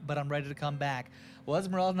that, but I'm ready to come back. Well,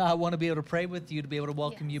 Esmeralda and I want to be able to pray with you to be able to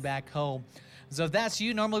welcome you back home. So if that's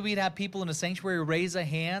you, normally we'd have people in the sanctuary raise a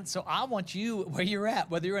hand. So I want you where you're at,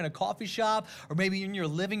 whether you're in a coffee shop or maybe in your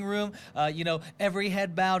living room, every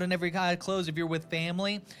head bowed and every eye closed if you're with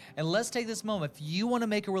family. And let's take this moment. If you want to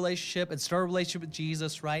make a relationship and start a relationship with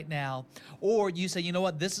Jesus right now, or you say, you know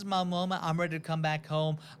what, this is my moment, I'm ready to come back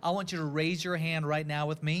home, I want you to raise your hand right now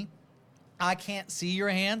with me. I can't see your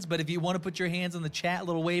hands, but if you want to put your hands in the chat,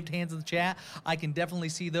 little waved hands in the chat, I can definitely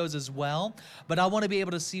see those as well. But I want to be able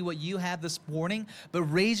to see what you have this morning. But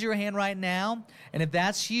raise your hand right now. And if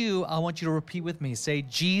that's you, I want you to repeat with me. Say,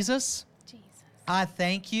 Jesus, I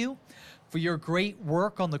thank you for your great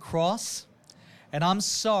work on the cross. And I'm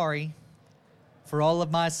sorry for all of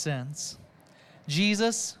my sins.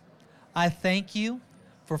 Jesus, I thank you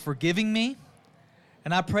for forgiving me.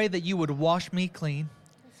 And I pray that you would wash me clean.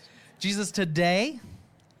 Jesus, today,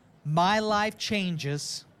 my life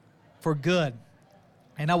changes for good,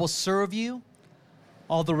 and I will serve you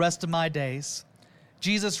all the rest of my days.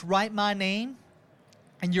 Jesus, write my name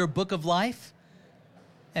in your book of life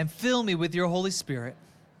and fill me with your Holy Spirit.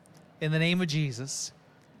 In the name of Jesus,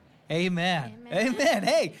 amen. Amen.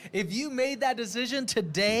 Hey, if you made that decision,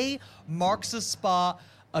 today marks the spot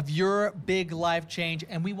of your big life change,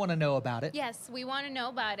 and we want to know about it. Yes, we want to know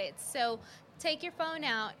about it. So take your phone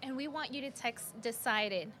out, and we want you to text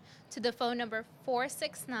DECIDED to the phone number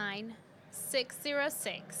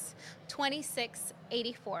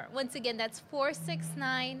 469-606-2684. Once again, that's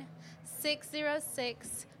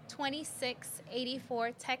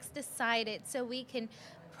 469-606-2684. Text DECIDED so we can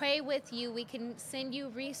pray with you. We can send you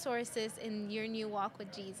resources in your new walk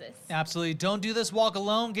with Jesus. Absolutely. Don't do this walk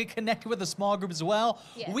alone. Get connected with a small group as well.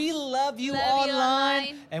 Yes. We love you Love you online,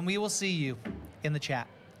 online. and we will see you in the chat.